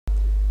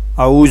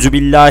أعوذ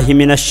بالله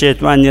من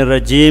الشيطان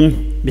الرجيم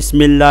بسم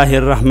الله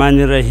الرحمن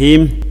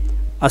الرحيم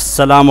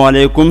السلام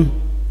عليكم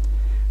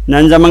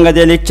ننزمانگا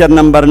دے لیکچر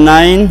نمبر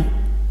 9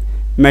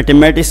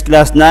 میتھمیٹکس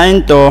کلاس 9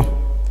 تو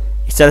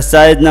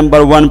ایکسرسائز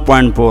نمبر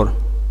 1.4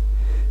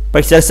 پا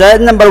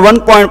ایکسرسائز نمبر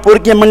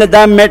 1.4 کی ہم نے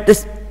دا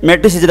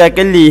میٹرکس اجرا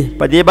کلی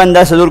پا دی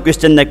بندہ صدور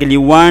کوشچن نکلی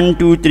 1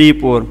 2 3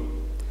 4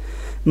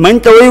 من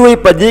تو وہی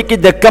پا دی کی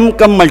دا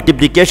کم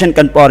ملٹیپلیکیشن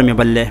کن پاور میں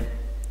بلے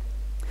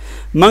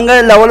منگا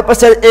لاول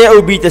پسر اے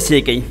او بی تسے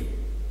کئی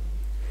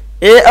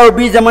اے او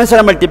بی زمان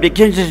سر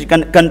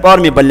ملٹیپلیکیشن کن پاور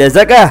میں بلے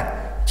زکا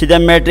چی دا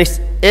میٹرکس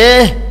اے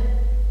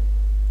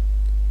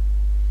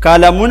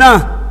کالمونا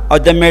اور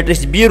دا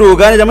میٹرکس بی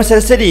روگانے زمان سر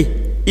سری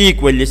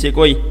ایکولی سے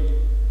کوئی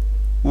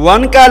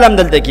 1 کالم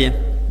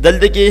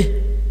دلدکی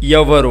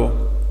یورو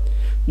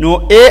نو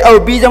اے او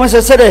بی زمان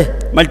سر سر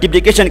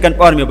ملٹیپلیکیشن کن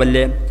پاور میں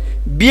بلے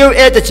بی او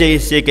اے تسے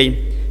سے کئی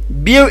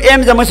بی او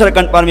ایم زمان سر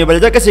کن پاور میں بلے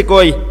زکا سے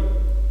کوئی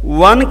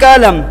 1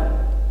 کالم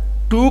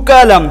 2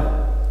 کالم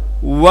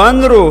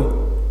 1 رو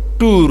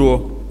 2 رو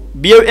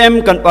بی او ایم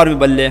کن پاور میں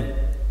بلے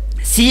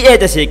سی اے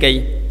تسے کئی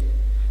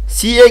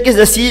سی اے کس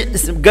دا سی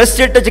گس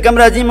سیٹ چکم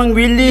رازی منگ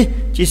ویلی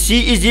چی سی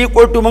از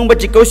ایکول ٹو منگ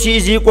بچکو سی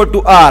از ایکول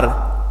ٹو آر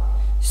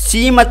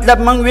سی مطلب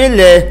منگ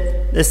ویلے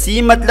دا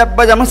سی مطلب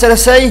بزم سر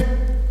سی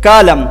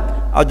کالم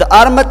اور دا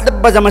آر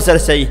مطلب بزم سر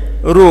سی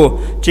رو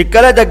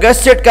چکل دا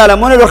گس سیٹ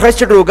کالمون رو خیس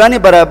سیٹ روگانی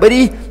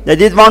برابری دا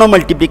دید وانو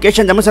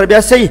ملٹیپلیکیشن دا سر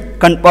بیا سی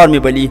کن پاور میں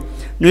بلی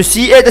نو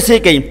سی اے تسے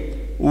کئی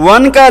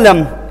 1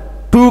 کالم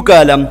 2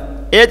 کالم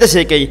اے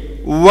تسے کئی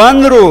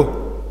 1 رو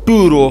 2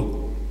 رو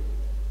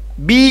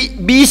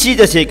بی سی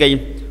تسے کئی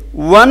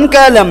 1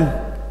 کالم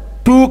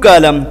 2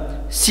 کالم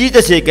سی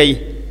تسے کئی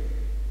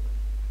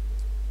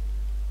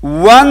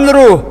 1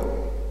 رو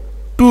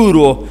 2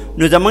 رو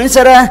نو زمان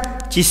سرا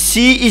چی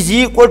سی از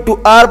ایکول ٹو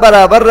آر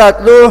برابر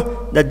رات لو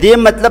دا دے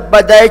مطلب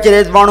بدائی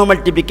چلے دوانو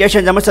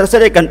ملٹیپلیکیشن زمان سر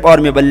سر کن پاور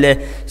میں بلے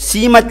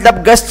سی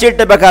مطلب گس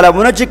چیٹ بکالا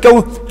بونا چکو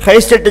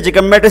خیس چیٹ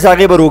چکم میٹس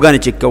آگے بروگانے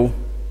چکو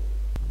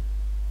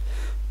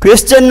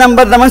کوئسچن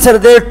نمبر زمان سر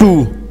دے 2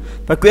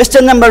 پر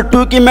کوئسچن نمبر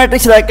 2 کی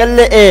میٹرکس رکل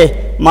لے اے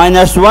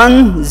 -1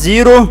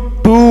 0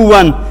 2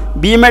 1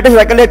 بی میٹرکس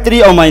رکل لے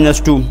 3 اور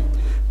 -2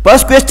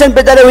 پس کوئسچن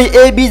پہ دارے ہوئی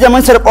اے بی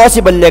زمان سر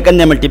پاسیبل لے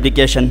کرنے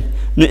ملٹیپلیکیشن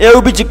نو اے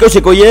او بی چکو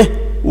سے کوئی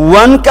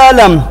 1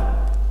 کالم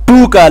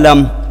 2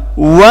 کالم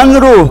 1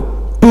 رو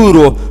 2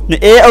 رو نو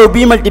اے او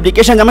بی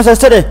ملٹیپلیکیشن زمان سر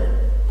سر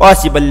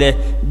پاسیبل لے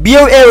بی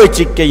او اے ہوئی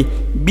چک گئی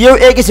بی او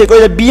اے کسی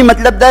کوئی بی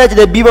مطلب دارے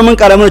چلے بی بمن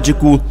کالم رو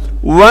چکو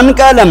 1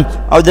 کالم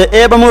اور دا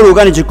اے بمن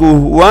روگانی چکو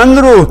 1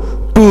 رو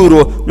 2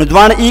 رو نو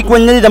دوان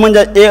ایکول ندی زمان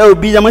اے او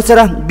بی زمان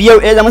سر بی او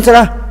اے زمان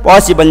سر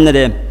پاسیبل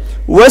ندے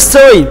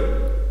وستوئی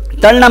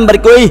تل نمبر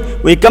کوئی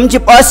وی کم چی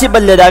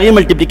پاسیبل لے داغی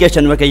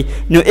ملٹیپلیکیشن وکی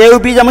نو اے او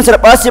بی زمان سر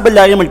پاسیبل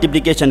داغی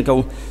ملٹیپلیکیشن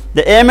کو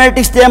دا اے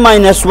میٹرکس تے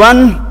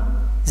 -1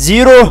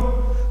 0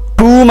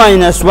 2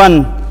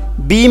 -1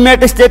 بی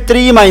میٹرکس تے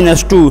 3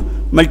 -2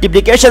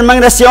 ملٹیپلیکیشن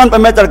منگ دا 7 پا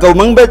میتر کو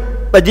منگ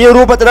با دی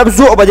رو پا طرف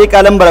زو با دی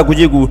کالم برا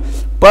کجی گو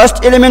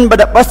پسٹ ایلیمنٹ با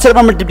دا پسٹ سر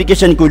پا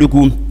ملٹیپلیکیشن کو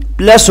لکو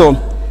پلسو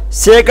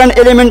سیکنڈ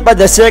ایلیمنٹ پا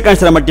دا سیکنڈ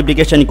سر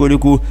ملٹیپلیکیشن کو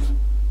لکو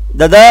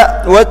دا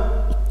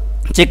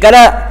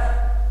چکلا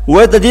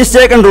وہ دا دی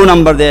سیکنڈ رو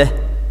نمبر دے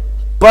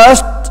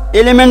پسٹ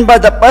ایلیمنٹ با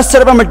دا پسٹ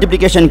سر پا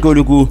ملٹیپلیکیشن کو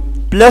لکو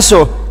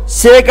پلسو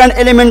سیکنڈ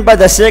ایلیمنٹ با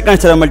دا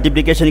سیکنڈ سر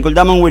ملٹیپلیکیشن کو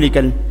دا منگو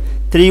لکل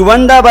 3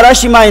 1 دا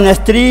براشی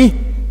 -3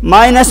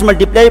 minus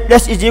multiply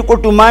plus is equal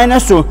to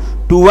minus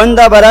 2 1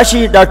 da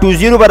barashi da 2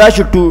 0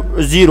 barashi 2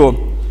 0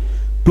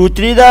 2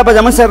 3 da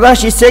bazaman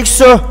sarrashi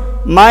 6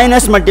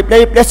 minus multiply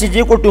plus is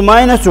equal to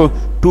minus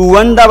 2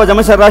 1 da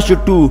bazaman sarrashi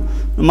 2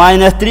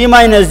 minus 3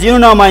 minus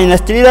 0 na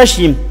minus 3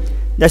 rashi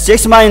da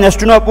 6 minus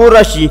 2 na 4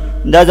 rashi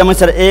da zaman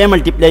sar a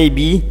multiply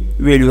b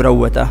value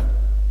rawata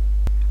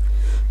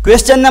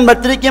question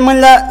number 3 ke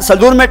manla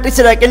sadur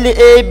matrix rakeli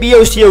a b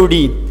और c और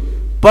d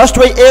first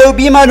वही ए और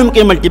बी मालूम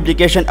कई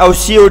मल्टीप्लिकेशन और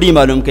सी और डी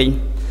मालूम कई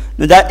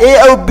नो दा ए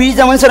और बी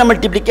जमन सर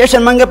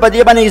मल्टीप्लिकेशन मंगे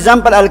पदी बन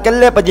एग्जांपल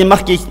अलकल्ले पदी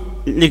मख की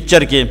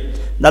लेक्चर के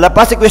दाला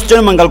पास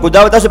क्वेश्चन मंगल को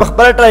दावता से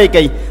बखबर ट्राई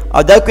कई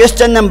और दा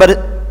क्वेश्चन नंबर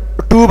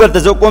 2 पर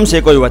जो कौन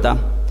से कोई होता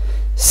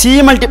सी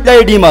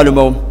मल्टीप्लाई डी मालूम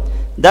हो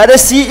दा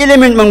सी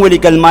एलिमेंट मंगोली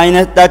कल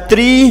माइनस दा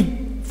 3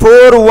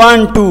 4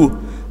 1 2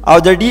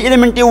 और दा डी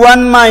एलिमेंट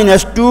 1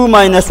 -2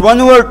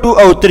 -1 और 2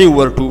 और 3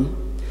 और 2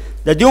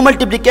 the due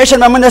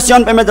multiplication में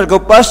सेवन पे मेथड को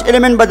फर्स्ट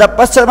एलिमेंट बदा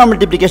फर्स्ट सर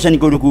मल्टीप्लिकेशन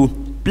को लिखूं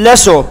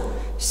प्लस हो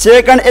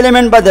सेकंड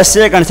एलिमेंट बदा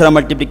सेकंड सर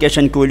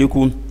मल्टीप्लिकेशन को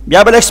लिखूं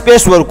ब्याबल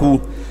स्पेस वर्कू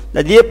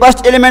द दी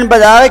फर्स्ट एलिमेंट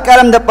बदा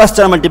column the first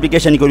sir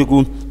multiplication को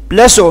लिखूं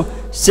प्लस हो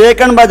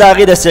सेकंड बदा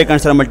द सेकंड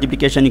सर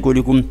मल्टीप्लिकेशन को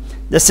लिखूं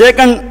द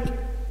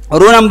सेकंड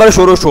रो नंबर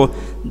शुरू शो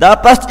द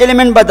फर्स्ट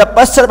एलिमेंट बदा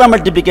फर्स्ट सर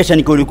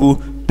मल्टीप्लिकेशन को लिखूं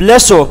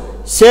प्लस हो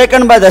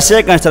सेकंड बा द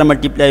सेकंड सर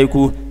मल्टीप्लाई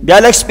को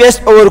ब्याल स्पेस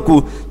ओवर को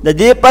द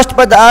दे फर्स्ट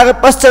बा द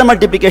फर्स्ट सर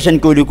मल्टीप्लिकेशन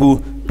को लिखू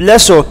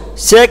प्लस हो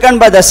सेकंड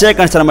बा द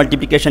सेकंड सर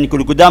मल्टीप्लिकेशन को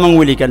लिखू दामंग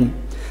वो लिखन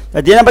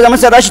द देना बा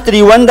मसर राशि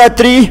 3 1 दा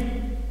 3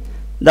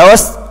 दा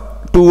was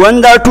 2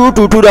 1 दा 2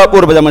 2 2 दा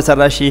और बा मसर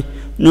राशि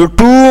नो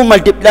 2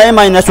 multiply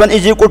 -1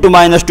 is equal to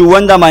 -2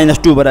 1 दा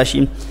 -2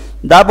 बराशी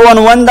دا به 1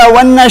 1 دا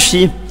 1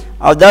 نشي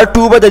او دا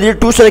 2 به د دې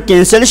 2 سره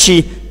کینسل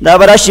شي دا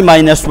به راشي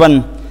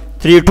 -1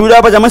 3 2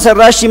 دا به زموږ سره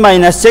راشي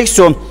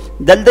 -6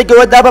 دلته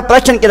کې دا په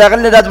پرشن کې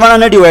راغلی دا دوانه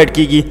نه ډیوایډ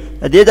کیږي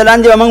د دې د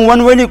لاندې به موږ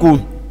 1 ولیکو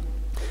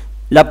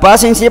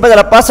لپاس انسی به د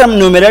لپاس هم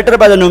نومیریټر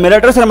به د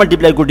نومیریټر سره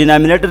ملټیپلای کو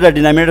ډینامینیټر د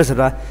ډینامینیټر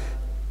سره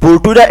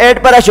 2 دا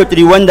 8 پر راشي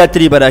 3 1 دا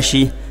 3 پر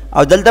راشي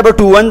او دلته به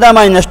 2 1 دا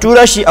 -2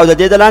 راشي او د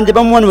دې د لاندې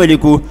به 1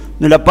 ولیکو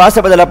نو لپاس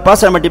به د لپاس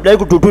سره ملټیپلای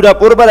کو 2 دا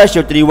 4 پر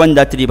راشي 3 1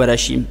 دا 3 پر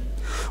راشي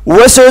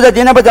وسو د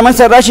دینه به زموږ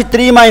سره راشي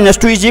 3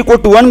 -2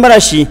 = 1 پر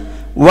راشي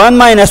 1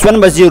 -1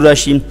 به 0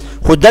 راشي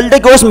خو دلته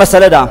کې اوس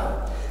مسله ده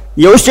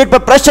یو سټیټ په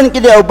پرشن کې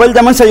دی او بل د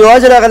من سره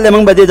یوازې راغلی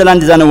موږ به دې د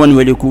لاندې ځانه 1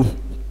 ولیکو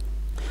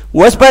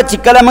اوس په چې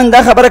کله موږ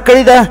دا خبره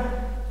کړې ده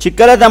چې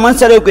کله د من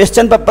سره یو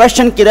کوېسچن په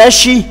پرشن کې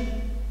راشي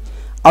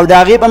او د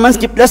هغې په منځ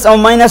کې پلس او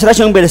ماینس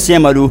راشي موږ به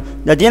LCM الو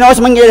د دې نه اوس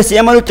موږ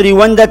LCM الو 3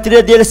 1 دا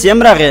 3 د LCM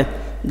راغی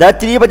دا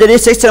 3 به د دې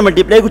 6 سره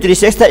ملټیپلای کو 3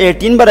 6 ته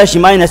 18 به راشي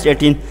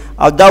 -18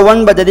 او دا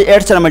 1 به د دې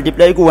 8 سره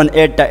ملټیپلای کو 1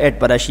 8 ته 8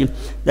 به راشي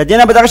د دې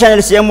نه به دغه شان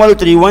LCM الو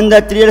 3 1 دا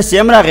 3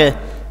 LCM راغی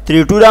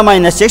 3 2 دا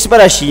 -6 به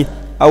راشي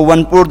او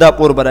 1 4 دا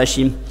 4 به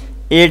راشي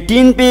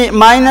 18 په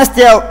ماینس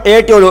ته او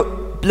 8 ولو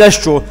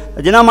پلس شو د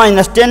دې نه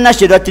 -10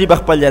 نشي دا 3 به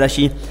خپل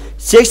راشي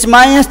 6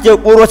 ماینس ته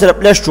 4 سره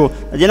پلس شو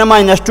د دې نه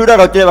 -2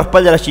 دا 3 به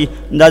خپل راشي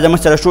دا زموږ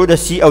سره شو د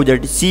C او د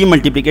C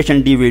ملټیپلیکیشن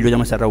D ویلیو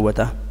زموږ سره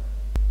وته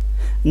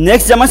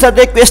نیکسٹ زموږ سره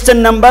د کوېسچن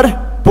نمبر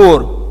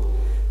 4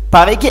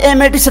 پاره کې A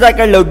میټرکس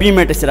راکړل او B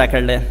میټرکس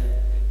راکړل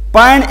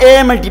پوینټ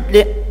A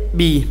ملټیپلای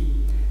B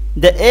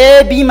د A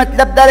B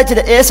مطلب دا چې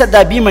د A سره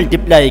د B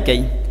ملټیپلای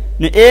کوي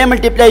نو A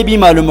ملټیپلای B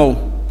معلومو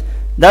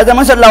دا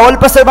زموږ سره لاول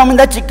په سر باندې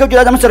دا چیک چې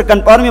دا زموږ سره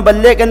کنفارم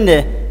بدلې کنده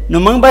نو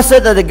موږ بس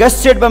د ګس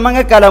سیټ به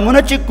موږ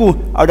کلمونه چیکو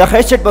او د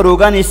خې سیټ په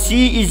روغانې C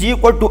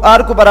 =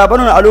 R کو برابر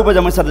نو الو به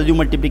زموږ سره د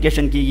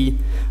ملټیپلیکیشن کیږي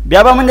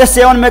بیا به موږ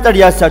 7 میتھډ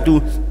یاد ساتو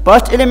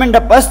فرست الیمنٹ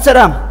د فرست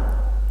سره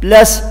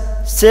پلس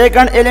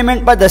سیکنڈ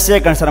ایلیمنٹ په د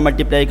سیکنڈ سره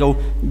ملټیپلای کو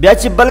بیا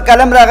چې بل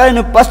کلم راغلی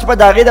نو فرست په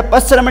داغه د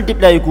فرست سره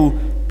ملټیپلای کو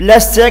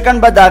پلس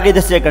سیکنڈ په داغه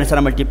د سیکنڈ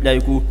سره ملټیپلای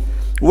کو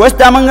وس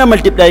دا موږ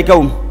ملټیپلای کو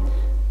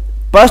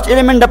فرست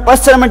ایلیمنٹ د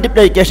فرست سره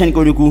ملټیپلیکیشن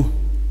کوو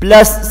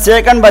پلس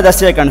سیکنڈ په د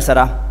سیکنڈ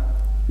سره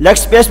لک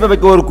سپیس په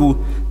کور کو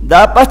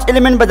دا فرست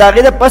ایلیمنٹ په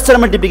داغه د فرست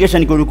سره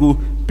ملټیپلیکیشن کوو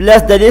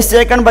پلس د دې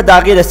سیکنڈ په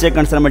داغه د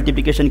سیکنڈ سره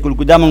ملټیپلیکیشن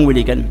کوو دا موږ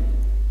ولیکل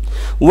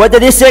و د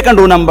دې سیکنڈ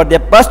رو نمبر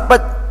د فرست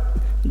په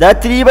دا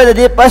 3 به د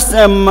دې پس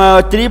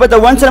 3 به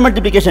د 1 سره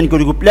ملټیپلیکیشن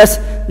کوو پلس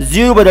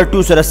 0 به د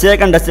 2 سره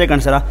سیکنډ د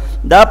سیکنډ سره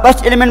دا فرست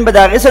ایلیمنٹ به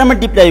داغه سره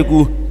ملټیپلای کو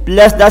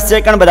پلس دا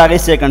سیکنډ به داغه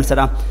سیکنډ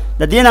سره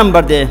د دې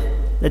نمبر دی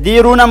د دې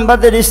رو نمبر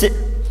د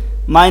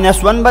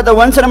 -1 به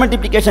د 1 سره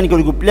ملټیپلیکیشن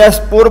کوو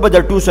پلس 4 به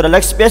د 2 سره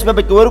لک سپیس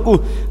به کور کو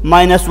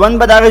 -1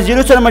 به داغه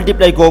 0 سره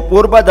ملټیپلای کو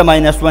 4 به د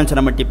 -1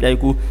 سره ملټیپلای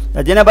کو د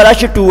دې نه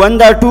برابر 2 1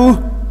 دا 2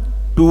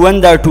 2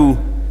 1 دا 2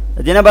 د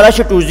دې نه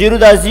برابر 2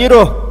 0 دا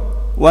 0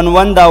 1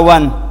 1 دا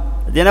 1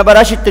 دینا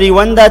براشی 3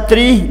 1 دا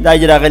 3 دا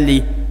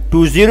راغلی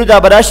 2 0 دا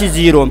براشی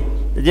 0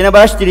 دینا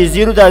براشی 3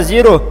 0 دا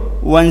 0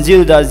 1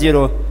 0 دا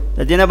 0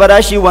 دینا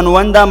براشی 1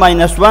 1 دا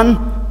 -1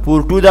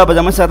 پور 2 دا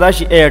بدم سر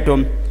راشی 8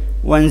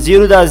 1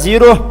 0 دا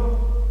 0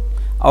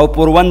 او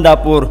پور 1 دا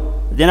پور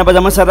دینا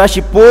بدم سر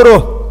راشی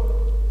 4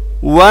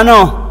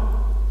 1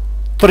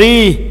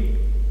 3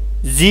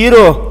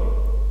 0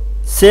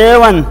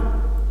 7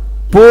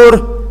 پور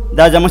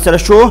دا زم سر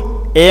شو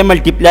A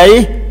ملٹیپلائی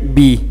B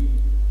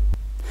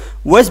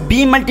was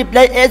B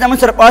multiply A زمون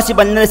سره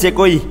possible نه سي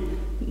کوئی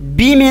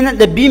B में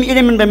the B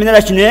element به منه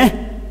راشنه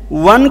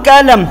 1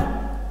 column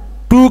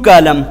 2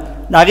 column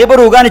داګه پر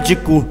وګانه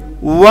چکو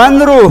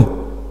 1 row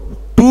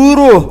 2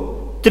 row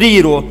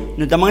 3 row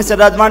نو تمام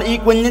سره ځوان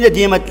equal نه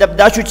دی مطلب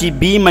دا شو چې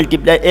B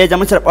multiply A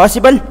زمون سره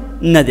possible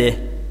نه دی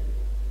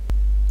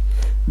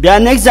بیا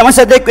نیکسٹ زمون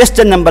سره د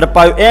کوېسچن نمبر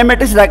 5 A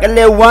matrix راکړل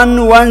 1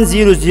 1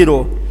 0 0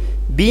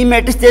 B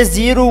matrix ته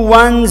 0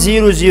 1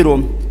 0 0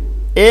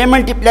 A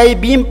multiply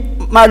B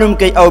معلوم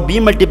کئی او B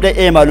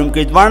ملٹیپلائی A معلوم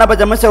کئی دوارنا با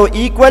زمان سا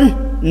ایکول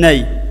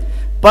نئی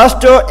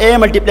پسٹو A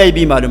ملٹیپلائی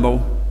B معلوم ہو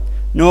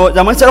نو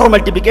زمان سا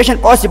ملٹیپلیکیشن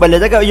پاسیبل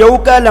ہے یو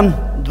کالم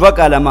دو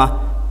کالما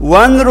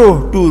 1 رو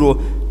 2 رو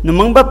نو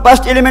منگ با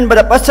پسٹ ایلیمنٹ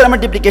با پس سرا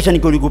ملٹیپلیکیشن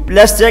کرو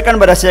پلس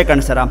سیکنڈ با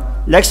سیکنڈ سرا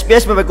لیک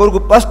سپیس با کرو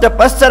پسٹ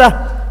پس سرا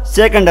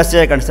سیکنڈ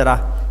سیکنڈ سرا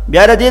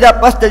بیارا دی دا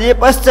پسٹ دی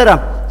پس سرا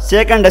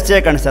سیکنڈ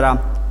سیکنڈ سرا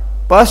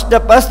پسٹ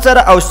پس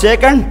سرا او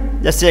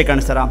سیکنڈ دا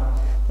سیکنڈ سرا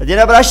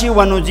دینا براشی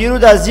 1 0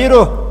 دا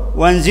 0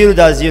 1 0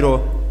 دا 0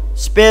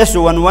 space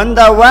 1 1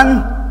 دا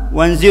 1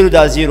 1 0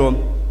 دا 0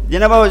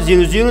 دینا با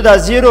 0 0 دا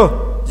 0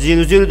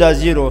 0 0 دا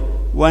 0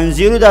 1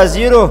 0 دا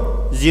 0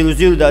 0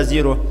 0 دا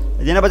 0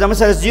 دینا با زمان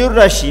سر 0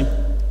 راشی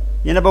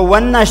دینا با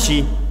 1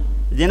 ناشی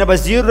دینا با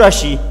 0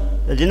 راشی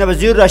دینا با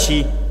 0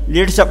 راشی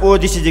let's suppose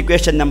this is the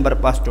question number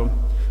past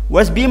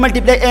was B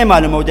multiply A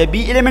معلوم ہو دا B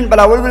element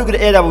بلاول بلکر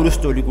A دا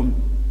ورستو لکم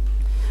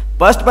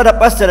first पर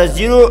पस सर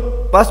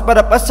 0 पास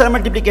पर पस sir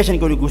multiplication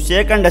को लिखूँ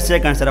second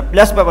second sir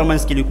plus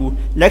performance की लिखूँ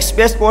leg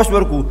space post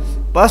work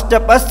first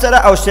पस सर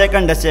और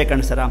सेकंड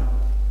सर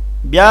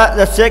ब्या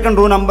the second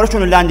row number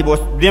show लांदी बॉस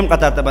ड्रीम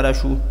कतार तबरा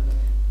शू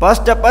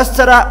first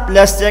sara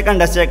plus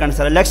second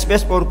sara leg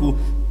space por ku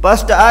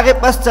first आगे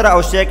first sara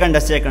او second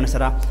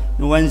sara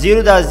 1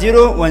 0 da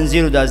 0 1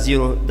 0 da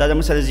 0 da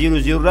مثلا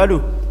 0 0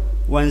 ralu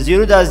 1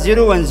 0 da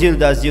 0 1 0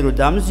 da 0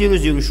 dam 0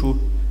 0 شو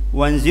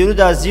 1 0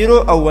 da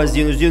 0 او 1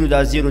 0 0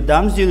 da 0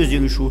 dam 0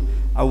 0 شو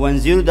او 1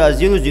 0 da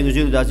 0 0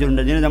 0 da 0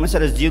 ندینه د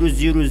مثلا 0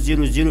 0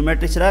 0 0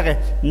 میټرکس راغی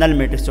نل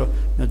میټرکس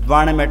نو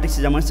دوانه میټرکس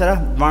د مثلا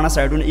دوانه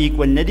سایډونه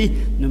ایکوال ندي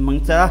نو موږ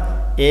ته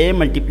a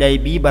ملټیپلای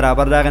b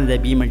برابر راغلی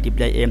د b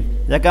ملټیپلای a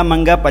ځکه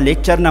موږ په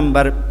لیکچر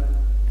نمبر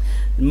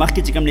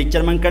مخکې چې کوم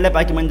لیکچر موږ کړی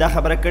پکې موږ دا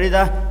خبره کړې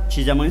ده چې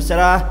زموږ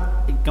سره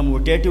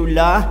کموټیټیو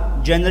لا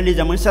جنرالي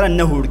زموږ سره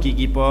نه هوډ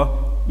کېږي په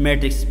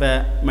میټرکس په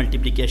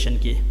ملټیپلیکیشن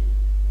کې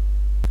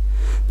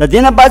د دې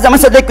نه بعد زموږ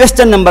سره د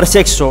کوېسچن نمبر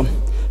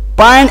 6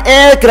 find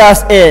a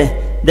cross a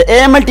the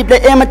a multiply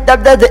a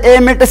مطلب ده د a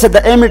میټرکس د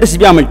a میټرکس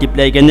بیا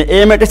ملټیپلای کوي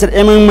a میټرکس د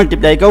a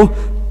ملټیپلای کوو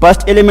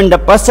first element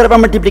د first سره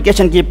په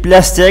ملټیپلیکیشن کې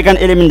پلس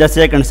second element د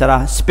second سره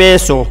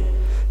سپیس هو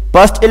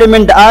first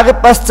element د هغه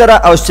first سره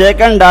او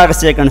second د هغه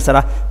second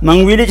سره موږ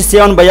ویلي چې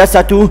 7 بیا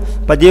ساتو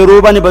په دې رو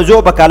باندې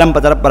بزو په کالم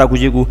په طرف پر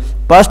راکوځيګو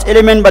first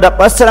element به د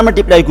first سره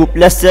ملټیپلای کو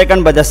پلس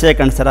second به د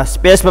second سره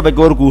سپیس په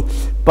ګور کو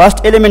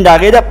first element د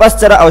هغه د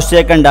first سره او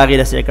second د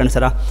هغه د second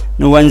سره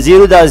نو 1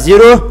 0 دا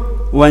 0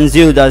 1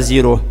 0 دا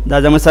 0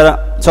 دا زموږ سره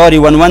سوري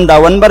 1 1 دا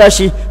 1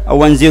 براشي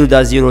او 1 0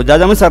 دا 0 دا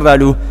زموږ سره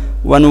رالو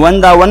 1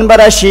 1 دا 1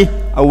 براشي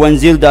او 1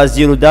 0 دا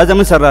 0 دا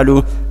زموږ سره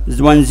رالو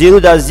 1 0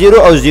 دا 0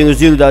 او 0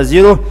 0 دا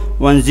 0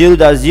 1 0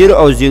 دا 0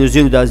 او 0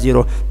 0 دا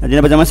 0 د دې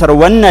نه به زموږ سره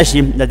 1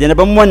 نشي د دې نه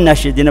به 1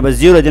 نشي د دې نه به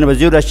 0 د دې نه به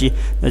 0 راشي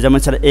نو زموږ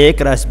سره a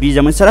کراس b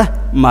زموږ سره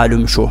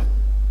معلوم شو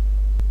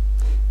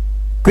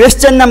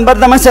کوېسچن نمبر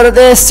زموږ سره د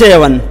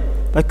 7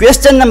 په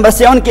کوېسچن نمبر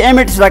 7 کې a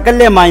میټرکس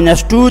راکړل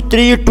 -2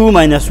 3 2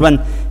 -1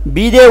 b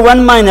دې 1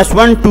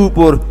 -1 2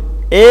 4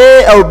 a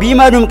او b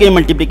معلوم کړي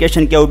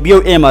ملټیپلیکیشن کې او b او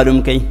a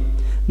معلوم کړي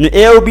نو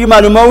a او b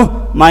معلومو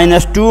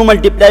 -2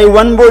 ملټیپلای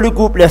 1 بولی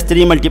کو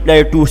 +3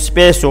 ملټیپلای 2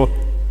 سپیس هو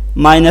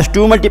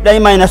 -2 ملټیپلای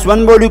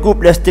 -1 بولی کو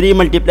 +3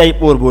 ملټیپلای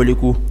 4 بولی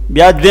کو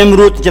بیا دویم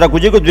روت چې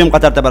راکوځي کو دویم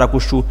قطر ته راکو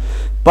شو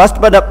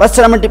پست په د پس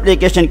سره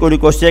ملټیپلیکیشن کولی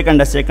کو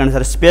سیکنډ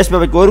سره سپیس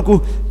په کور کو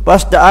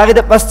پست هغه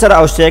د پس سره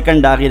او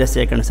سیکنډ هغه د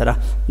سیکنډ سره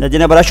د دې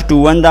نه برابر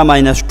 2 1 دا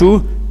 -2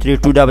 3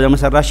 2 دا به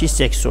سره راشي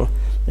 600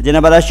 د دې نه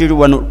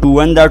برابر 2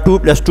 1 دا 2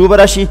 + 2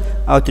 براشي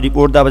او 3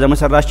 4 دا به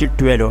سره راشي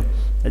 12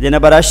 د دې نه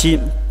برابر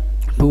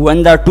 2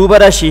 1 دا 2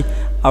 براشي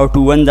او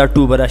 2 1 دا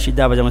 2 براشي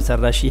دا به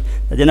سره راشي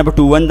د دې نه په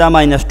 2 1 دا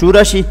 -2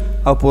 راشي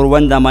او 4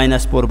 1 دا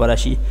 -4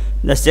 براشي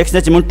د 6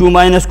 نه چې موږ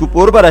 2 - کو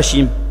 4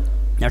 براشي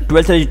یا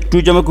 12 سره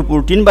 2 جمع کو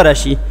 14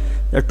 براشي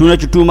د 2 نه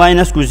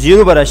 2 - کو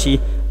 0 براشي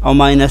او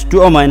 -2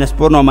 او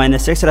 -4 نو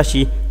 -6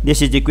 راشي this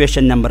is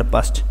equation number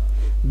first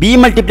b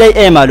multiply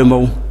a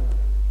معلومو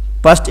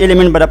first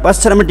element बड़ा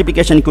first सरा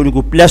multiplication कोली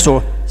को plus हो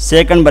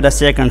second बड़ा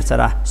second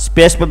सरा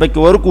space पे बच्चे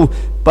और को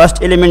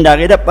first element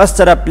आगे दा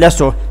first सरा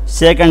plus हो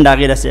second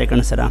आगे दा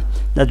second सरा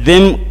द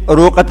द्विम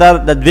रो कतार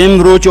द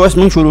द्विम रो चोस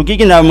मंग शुरू की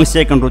ना मंग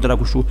second रो तरा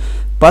कुछ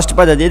first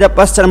पर दे दा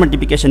first सरा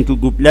multiplication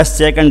को plus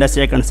second दा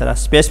second सरा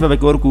space पे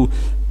बच्चे और को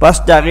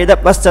first आगे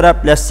दा first सरा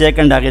plus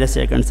second आगे दा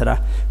second सरा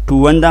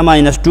 2 1 दा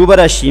 -2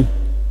 बराशी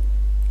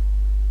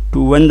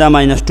 2 1 दा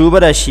 -2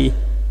 बराशी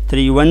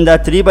 3 1 दा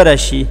 3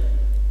 बराशी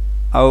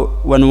او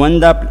 1 1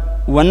 دا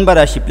 1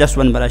 براشي پلس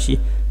 1 براشي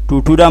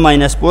 2 2 دا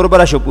 -4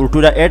 براشي او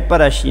 2 دا 8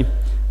 براشي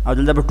او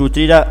دلته په 2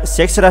 3 دا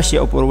 6 راشي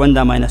او 1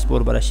 دا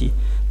 -4 براشي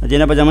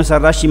دینه په جمع سره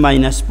راشي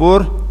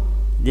 -4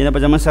 دینه په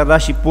جمع سره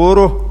راشي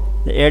 4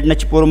 د 8 نه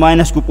 4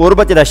 ماینس کو 4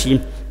 بچ راشي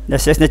د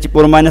 6 نه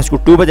 4 ماینس کو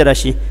 2 بچ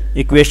راشي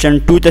اکویشن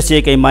 2 ته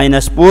سي کوي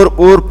 -4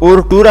 اور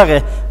 2 راغی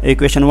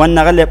اکویشن 1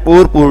 نغله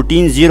 4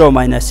 14 0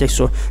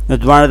 -6 نو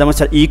دوه د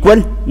مسر ایکوال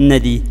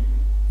ندي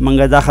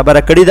منګه دا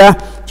خبره کړې ده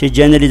چې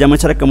جنرالي زموږ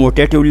سره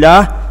کموټیټیو لا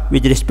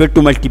with respect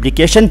to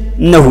multiplication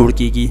نه هوړ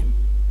کیږي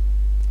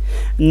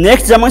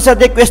نیکسٹ زموږ سره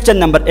د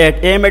کوېسچن نمبر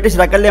 8 a میټرکس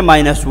راکړل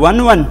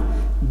 -1 1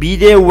 b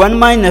دې 1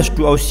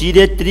 -2 او c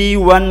دې 3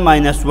 1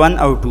 -1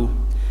 او 2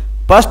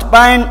 فرست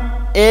پوینټ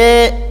a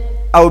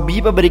او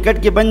b په بریکټ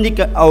کې بندي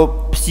او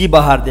c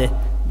بهر ده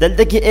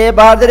دلته کې a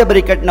بهر ده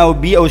بریکټ نه او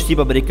b او c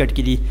په بریکټ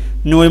کې دي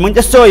نو موږ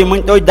ته سوې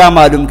موږ ته دا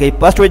معلوم کړي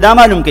فرست وې دا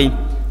معلوم کړي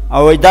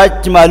او دا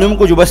چې معلوم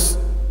کو جو بس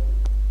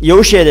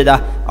یو شی ده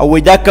او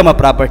دا کومه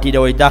پراپرټي ده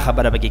وای دا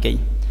خبره بګی کوي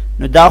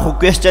نو دا خو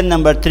کوېسچن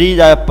نمبر 3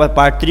 دا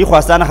پارت 3 خو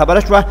اسانه خبره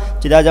شو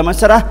چې دا زموږ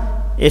سره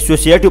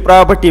اسوسییټیو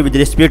پراپرټي with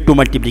respect to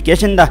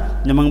multiplication ده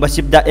نو موږ بس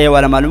دا a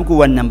والا معلوم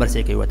کو 1 نمبر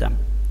سي کوي وته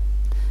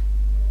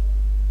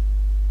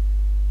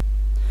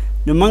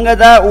نو موږ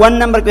دا 1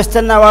 نمبر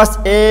کوېسچن نواز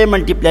a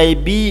ملټیپلای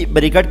b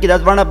بریکټ کې دا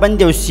ځوانه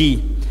بند او c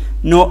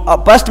نو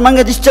فرست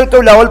موږ د چل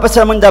کو لاول پس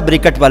موږ دا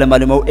بریکټ والا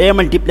معلومو a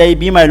ملټیپلای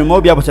b معلومو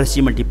بیا پس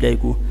c ملټیپلای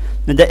کو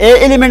نو د a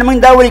element موږ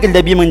دا ولیکل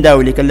د b موږ دا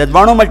ولیکل د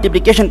ځوانو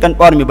ملټیپلیکیشن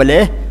کنفارمیبل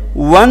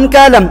 1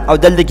 کالم او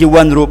دلته کې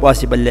 1 رو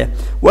پاسیبل له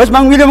اوس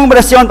موږ ویلو موږ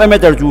بر 7 په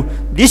میتر جو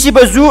دیسی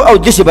بزو او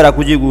دیسی برا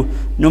کوجیګو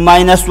نو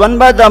 -1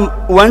 بعد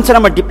 1 سره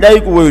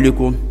ملټیپلای کو ویل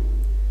کو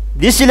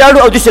دیسی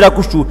لاړو او دیسی را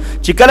کوشو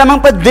چې کله موږ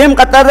په دیم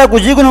قطار را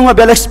کوجیګو نو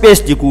بل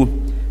سپیس دی کو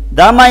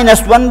دا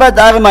 -1 به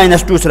دا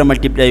 -2 سره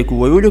ملټیپلای کو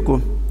ولیکو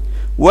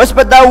اوس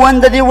په دا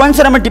 1 د دې 1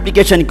 سره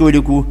ملټیپلیکیشن کې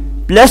ولیکو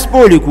پلس په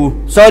ولیکو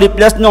سوري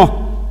پلس نو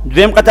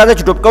دویم قطعه ده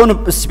چې ټوپ کوو نو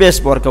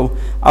سپیس ورکو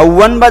او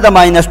 1 به د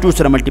 -2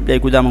 سره ملټیپلای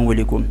کو دا مونږ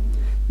ولیکو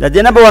د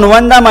دې نه به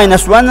 1 دا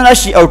 -1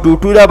 راشي او 2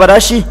 2 دا به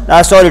راشي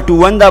سوري 2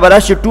 1 دا به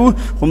راشي 2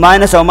 خو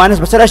ماینس او ماینس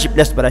به سره راشي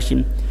پلس به راشي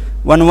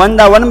 1 1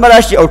 دا 1 به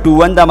راشي او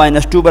 2 1 دا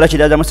 -2 به راشي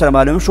دا زموږ سره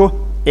معلوم شو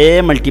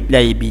a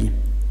ملټیپلای b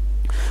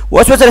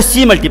اوس سره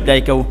c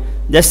ملټیپلای کوو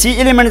د c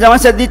element زموږ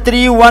سره دی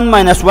 3 1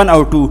 -1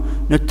 او 2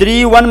 نو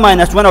 3 1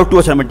 -1 او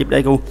 2 سره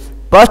ملټیپلای کوو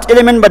فرست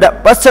element به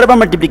د فرست سره به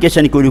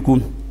ملټیپلیکیشن کوو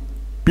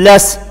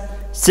پلس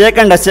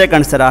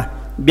سیکنډ سره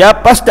بیا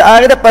فرست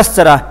هغه د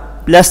فرست سره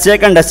پلس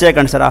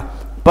سیکنډ سره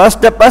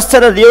فرست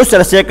سره یو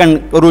سره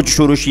سیکنډ روج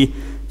شروع شي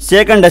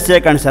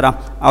سیکنډ سره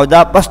او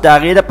دا فرست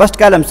هغه د فرست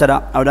کالم سره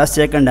او دا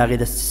سیکنډ هغه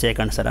د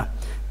سیکنډ سره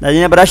دا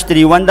دینه برش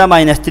 3 1 دا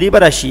 -3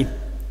 براشي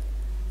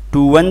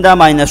 2 1 دا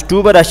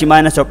 -2 براشي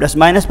ماینس او پلس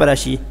ماینس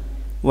براشي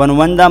 1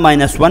 1 دا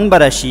 -1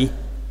 براشي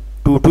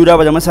 2 2 دا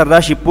به سره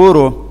راشي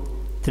 4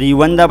 3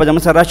 1 دا به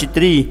سره راشي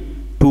 3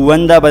 2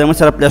 1 دا به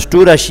سره پلس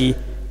 2 راشي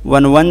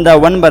 1 1 دا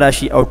 1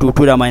 براشي او 2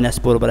 2 دا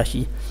 -4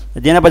 براشي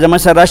دینه به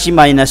سره راشي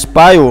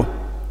 -5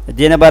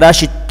 دینه به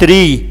راشي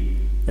 3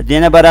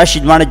 دینه به راشي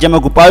دونه جمع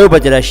کو پایو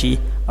به راشي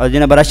او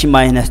دینه به راشي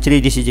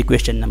 -3 this is the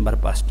question number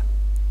first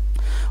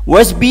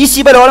was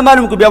bc بل اول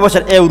معلوم کو بیا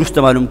وسر a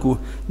ورسته معلوم کو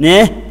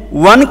نه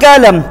 1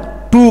 column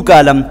 2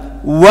 column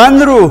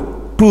 1 row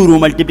 2 row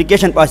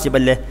multiplication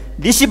possible है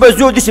this به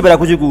जो this बरा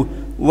कुछ को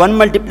 1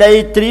 multiply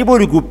 3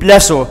 बोली को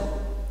प्लस हो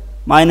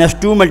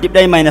 -2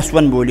 multiply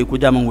 -1 बोली को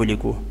जामंग बोली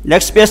को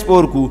लेग स्पेस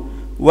 4 को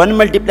 1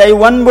 multiply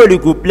 1 बोली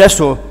को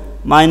प्लस हो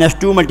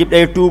 -2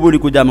 multiply 2 बोली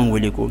को जामंग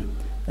बोली को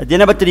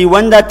देना ब 3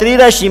 1 दा 3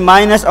 राशि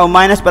माइनस और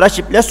माइनस पर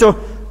राशि प्लस हो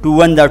 2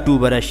 1 दा 2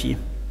 बराशि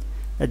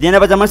देना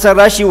ब जमा सर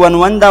राशि 1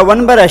 1 दा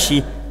 1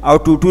 बराशि और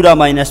 2 2 दा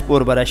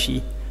 -4 बराशि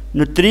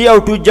नो 3 और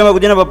 2 जमा को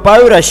देना ब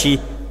 5 राशि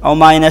और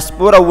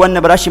 -4 और 1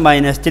 बराशि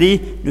 -3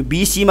 नो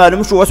bc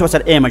मालूम शो वस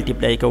सर a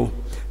मल्टीप्लाई को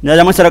न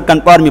जमा सर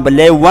कंफर्म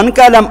बल्ले 1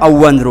 कॉलम और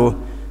 1 रो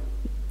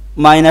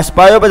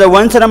 -5 ब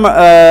 1 सर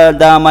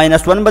दा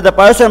 -1 ब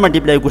 5 सर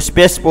मल्टीप्लाई को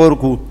स्पेस 4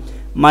 को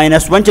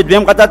 -1 چې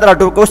دویم قطعه تر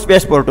ټوکو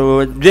سپیس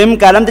پورټو دویم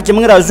کالم ته چې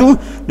موږ راځو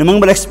نو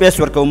موږ بل سپیس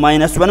ورکو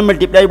 -1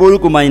 ملټیپلای بولو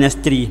کو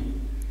 -3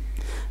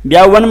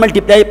 بیا 1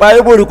 ملټیپلای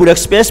پایو بولو کو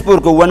سپیس پور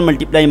کو 1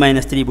 ملټیپلای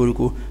 -3 بولو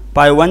کو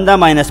پای 1 دا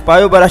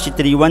 -5 براشي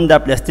 3 1 دا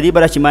 +3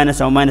 براشي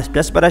ماینس او ماینس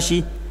پلس براشي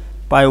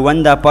پای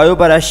 1 دا پایو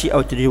براشي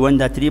او 3 1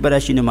 دا 3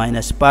 براشي نو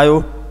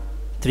 -5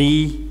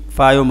 3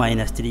 5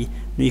 -3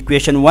 نو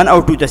ایکویشن 1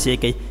 او 2 ته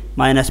سې کوي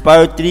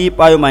 -5 3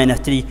 پایو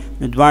 -3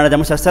 نو دوانه د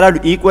مسلسل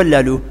ایکوال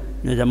لالو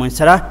نو زمون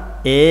سره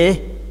a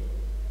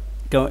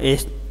کو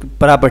اس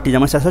پراپرټي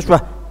زمون سره شو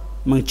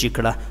مونږ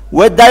چیکړه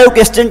و دا یو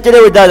کوېسچن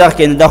چې و دا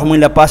ځکه دا خو مونږ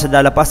له پاسه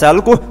دا له پاسه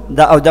الکو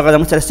دا او دغه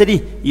زمون سره سری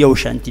یو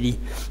شانت دي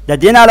د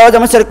دې نه علاوه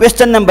زمون سره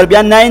کوېسچن نمبر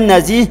بیا 9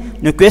 نازي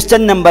نو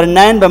کوېسچن نمبر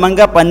 9 به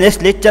مونږه په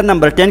نیکسټ لیکچر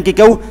نمبر 10 کې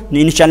کوو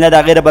نو ان شاء الله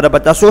دا غیره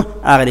برابر تاسو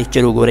هغه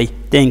لیکچر وګورئ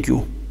ثانک یو